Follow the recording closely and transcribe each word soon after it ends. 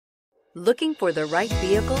Looking for the right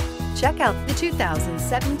vehicle? Check out the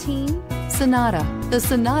 2017 Sonata. The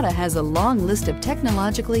Sonata has a long list of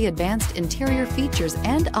technologically advanced interior features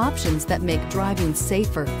and options that make driving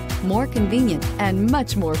safer, more convenient, and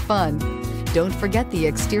much more fun. Don't forget the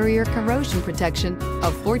exterior corrosion protection,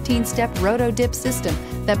 a 14-step roto-dip system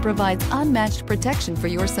that provides unmatched protection for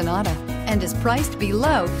your Sonata and is priced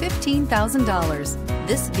below $15,000.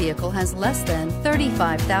 This vehicle has less than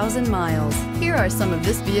 35,000 miles. Here are some of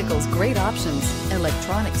this vehicle's great options: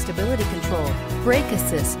 electronic stability control, brake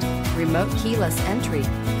assist, remote keyless entry,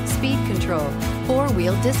 speed control,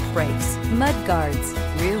 four-wheel disc brakes, mud guards,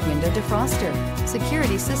 rear window defroster,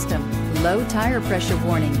 security system, low tire pressure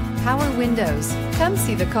warning, power windows. Come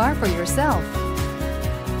see the car for yourself.